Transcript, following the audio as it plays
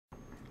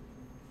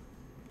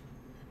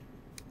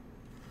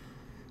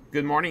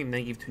Good morning.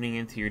 Thank you for tuning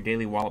in to your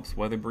daily Wallops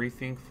weather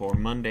briefing for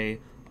Monday,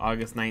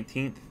 August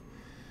 19th.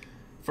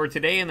 For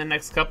today and the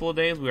next couple of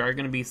days, we are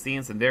going to be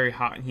seeing some very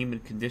hot and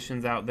humid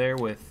conditions out there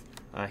with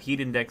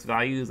heat index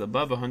values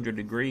above 100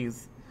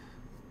 degrees.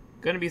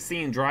 Going to be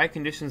seeing dry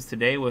conditions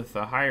today with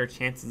higher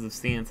chances of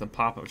seeing some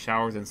pop-up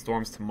showers and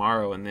storms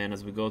tomorrow. And then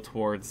as we go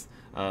towards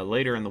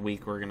later in the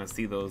week, we're going to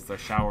see those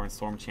shower and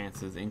storm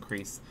chances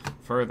increase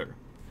further.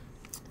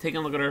 Taking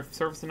a look at our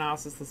surface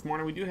analysis this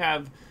morning, we do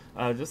have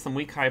just some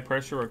weak high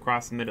pressure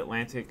across the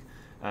mid-Atlantic.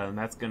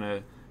 That's going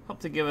to help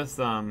to give us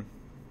some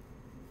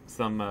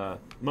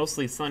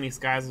mostly sunny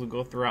skies as we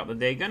go throughout the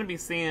day. Going to be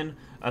seeing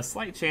a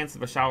slight chance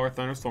of a shower or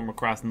thunderstorm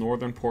across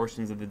northern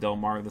portions of the Del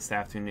Mar this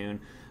afternoon.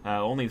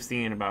 Only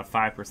seeing about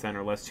 5%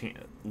 or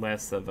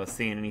less of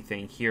seeing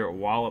anything here at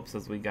Wallops,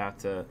 as we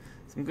got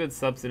some good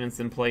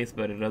subsidence in place,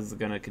 but it is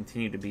going to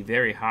continue to be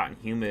very hot and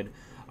humid.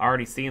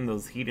 Already seeing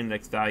those heat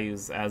index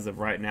values as of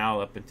right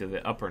now up into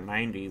the upper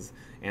 90s,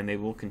 and they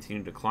will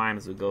continue to climb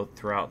as we go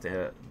throughout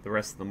the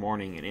rest of the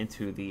morning and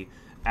into the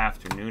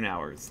afternoon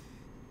hours.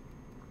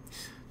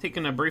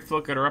 Taking a brief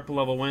look at our upper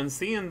level winds,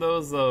 seeing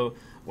those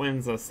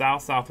winds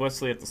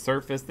south-southwesterly at the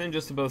surface, then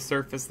just above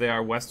surface they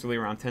are westerly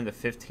around 10 to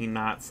 15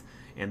 knots,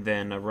 and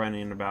then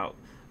running about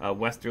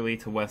westerly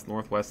to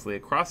west-northwesterly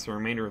across the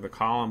remainder of the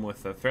column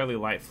with a fairly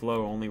light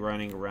flow, only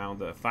running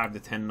around 5 to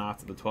 10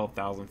 knots at the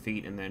 12,000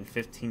 feet, and then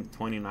 15 to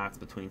 20 knots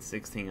between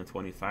 16 and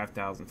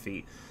 25,000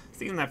 feet.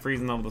 Seeing that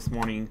freezing level this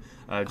morning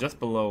just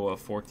below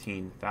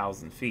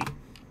 14,000 feet.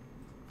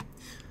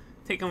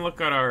 Taking a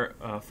look at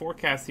our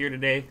forecast here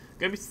today,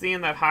 going to be seeing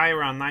that high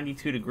around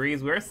 92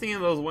 degrees. We are seeing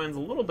those winds a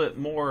little bit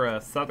more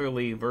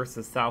southerly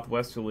versus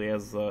southwesterly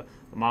as the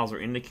models are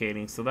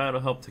indicating, so that'll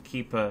help to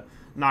keep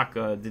knock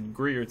a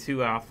degree or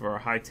two off of our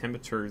high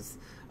temperatures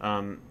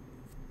than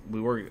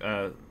we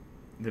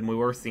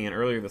were seeing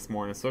earlier this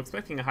morning. So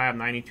expecting a high of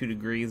 92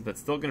 degrees, but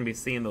still going to be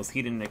seeing those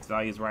heat index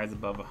values rise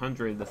above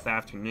 100 this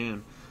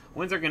afternoon.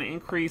 Winds are going to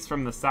increase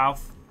from the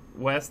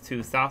southwest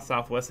to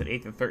south-southwest at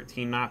 8 to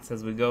 13 knots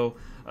as we go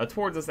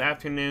towards this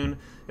afternoon,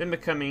 then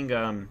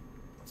becoming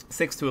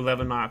 6 to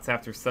 11 knots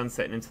after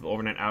sunset and into the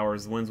overnight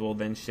hours. Winds will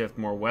then shift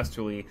more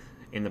westerly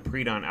in the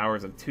pre-dawn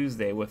hours of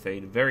Tuesday with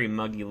a very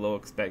muggy low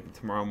expected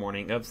tomorrow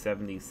morning of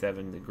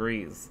 77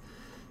 degrees.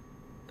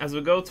 As we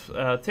go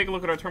take a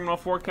look at our terminal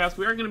forecast,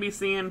 we are going to be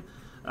seeing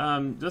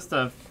just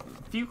a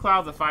few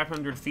clouds at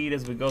 500 feet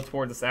as we go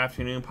toward this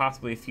afternoon,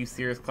 possibly a few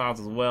cirrus clouds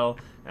as well.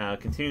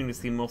 Continuing to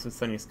see mostly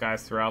sunny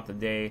skies throughout the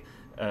day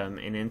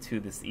and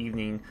into this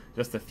evening.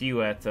 Just a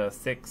few at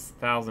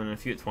 6,000 and a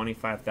few at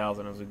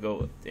 25,000 as we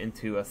go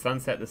into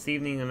sunset this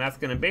evening, and that's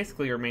going to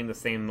basically remain the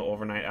same in the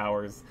overnight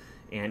hours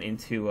and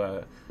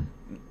into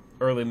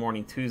early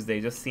morning Tuesday,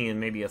 just seeing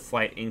maybe a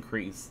slight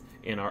increase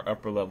in our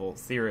upper level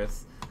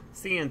cirrus.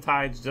 Seeing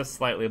tides just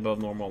slightly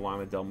above normal along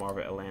the Del Mar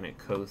Atlantic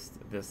coast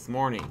this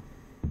morning.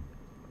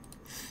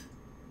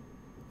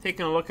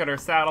 Taking a look at our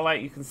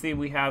satellite, you can see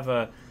we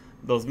have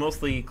those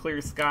mostly clear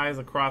skies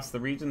across the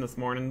region this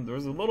morning.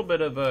 There's a little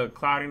bit of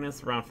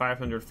cloudiness around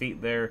 500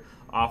 feet there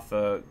off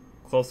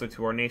closer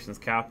to our nation's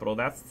capital.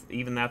 That's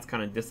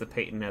kind of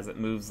dissipating as it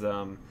moves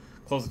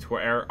closer to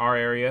our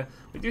area.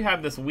 We do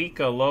have this weak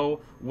low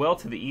well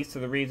to the east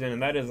of the region,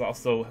 and that is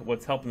also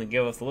what's helping to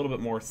give us a little bit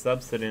more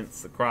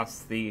subsidence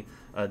across the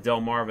Del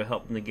Mar,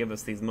 helping to give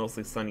us these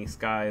mostly sunny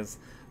skies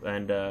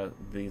and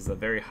these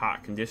very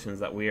hot conditions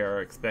that we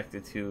are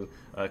expected to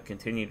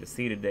continue to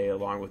see today,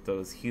 along with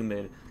those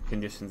humid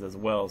conditions as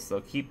well.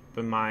 So keep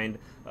in mind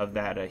of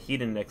that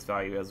heat index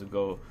value as we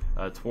go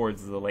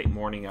towards the late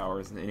morning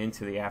hours and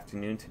into the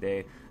afternoon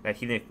today. That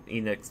heat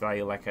index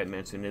value, like I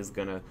mentioned, is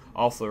going to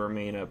also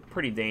remain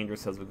pretty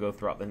dangerous as we go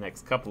throughout the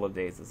next couple of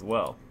days as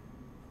well.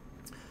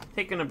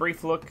 Taking a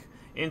brief look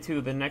into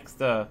the next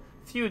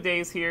few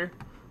days here.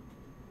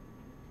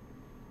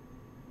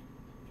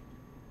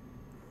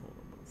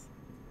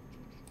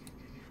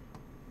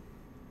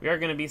 We are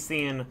going to be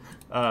seeing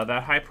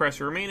that high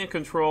pressure remain in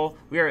control.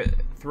 We are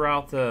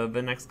throughout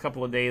the next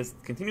couple of days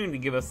continuing to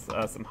give us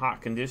some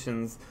hot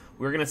conditions.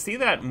 We're going to see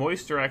that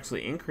moisture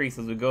actually increase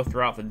as we go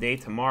throughout the day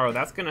tomorrow.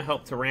 That's going to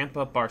help to ramp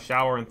up our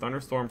shower and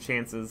thunderstorm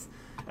chances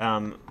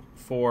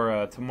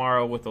for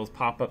tomorrow with those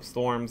pop-up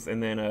storms,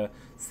 and then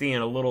seeing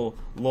a little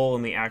lull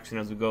in the action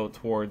as we go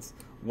towards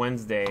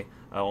Wednesday,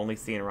 only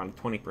seeing around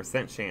a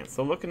 20% chance.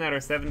 So looking at our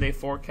 7-day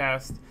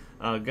forecast,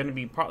 going to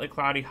be partly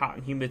cloudy, hot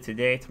and humid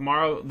today.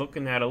 Tomorrow,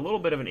 looking at a little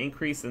bit of an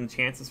increase in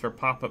chances for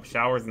pop-up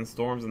showers and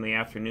storms in the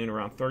afternoon,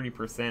 around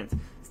 30%.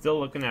 Still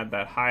looking at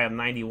that high of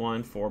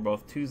 91 for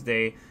both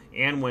Tuesday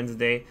and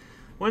Wednesday.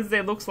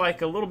 Wednesday looks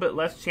like a little bit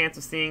less chance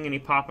of seeing any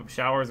pop-up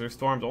showers or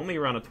storms, only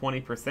around a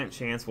 20%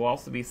 chance. We'll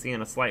also be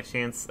seeing a slight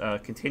chance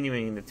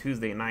continuing into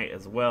Tuesday night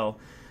as well.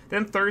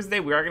 Then Thursday,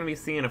 we are going to be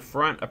seeing a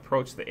front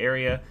approach the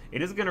area.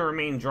 It is going to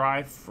remain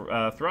dry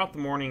throughout the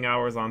morning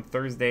hours on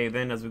Thursday.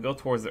 Then as we go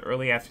towards the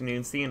early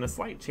afternoon, seeing a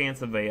slight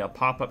chance of a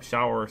pop-up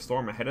shower or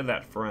storm ahead of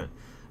that front.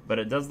 But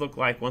it does look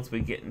like once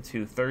we get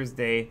into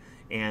Thursday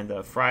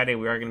And Friday,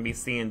 we are going to be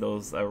seeing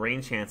those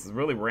rain chances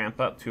really ramp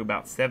up to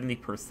about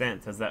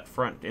 70% as that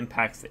front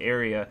impacts the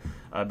area,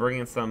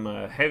 bringing some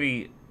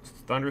heavy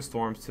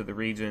thunderstorms to the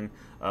region.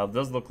 It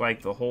does look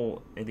like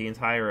the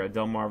entire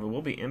Delmarva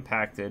will be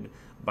impacted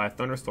by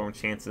thunderstorm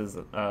chances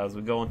as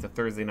we go into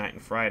Thursday night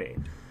and Friday.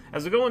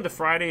 As we go into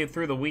Friday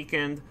through the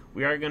weekend,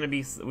 we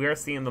are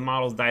seeing the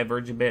models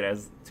diverge a bit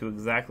as to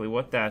exactly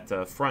what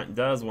that front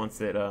does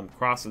once it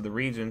crosses the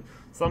region.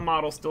 Some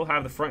models still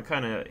have the front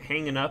kind of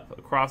hanging up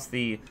across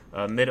the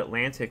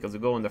mid-Atlantic as we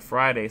go into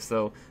Friday,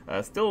 so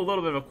still a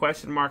little bit of a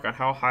question mark on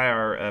how high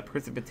our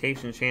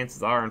precipitation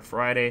chances are on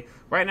Friday.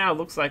 Right now, it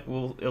looks like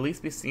we'll at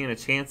least be seeing a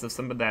chance of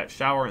some of that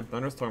shower and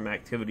thunderstorm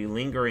activity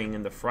lingering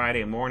into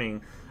Friday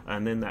morning,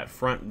 and then that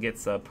front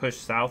gets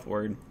pushed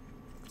southward,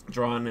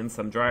 drawing in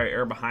some drier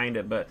air behind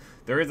it. But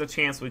there is a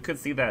chance we could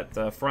see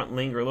that front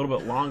linger a little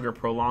bit longer,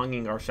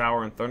 prolonging our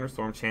shower and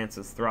thunderstorm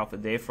chances throughout the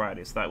day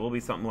Friday. So that will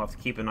be something we'll have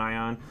to keep an eye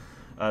on.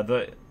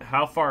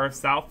 How far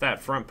south that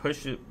front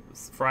pushes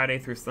Friday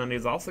through Sunday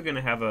is also going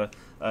to have a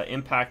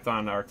impact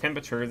on our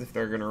temperatures, if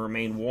they're going to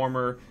remain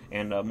warmer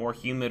and more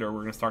humid, or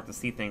we're going to start to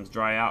see things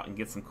dry out and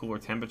get some cooler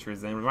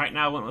temperatures in. Right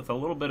now, I went with a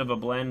little bit of a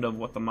blend of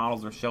what the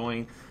models are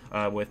showing,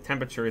 with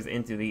temperatures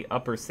into the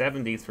upper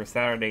 70s for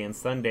Saturday and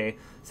Sunday.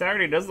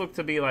 Saturday does look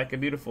to be like a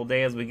beautiful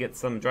day as we get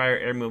some drier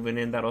air moving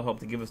in. That'll help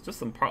to give us just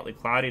some partly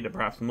cloudy to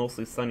perhaps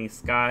mostly sunny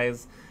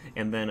skies.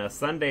 And then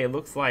Sunday, it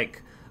looks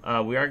like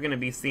we are going to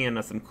be seeing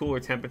some cooler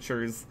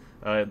temperatures,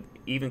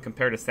 even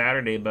compared to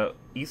Saturday, but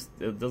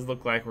it does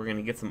look like we're going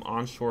to get some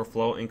onshore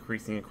flow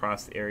increasing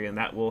across the area, and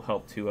that will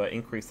help to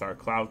increase our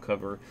cloud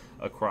cover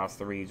across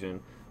the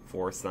region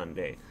for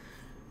Sunday.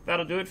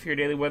 That'll do it for your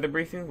daily weather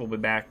briefing. We'll be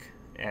back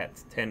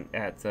at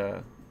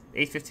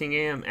 8:15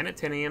 a.m. and at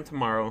 10 a.m.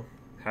 tomorrow.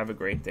 Have a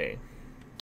great day.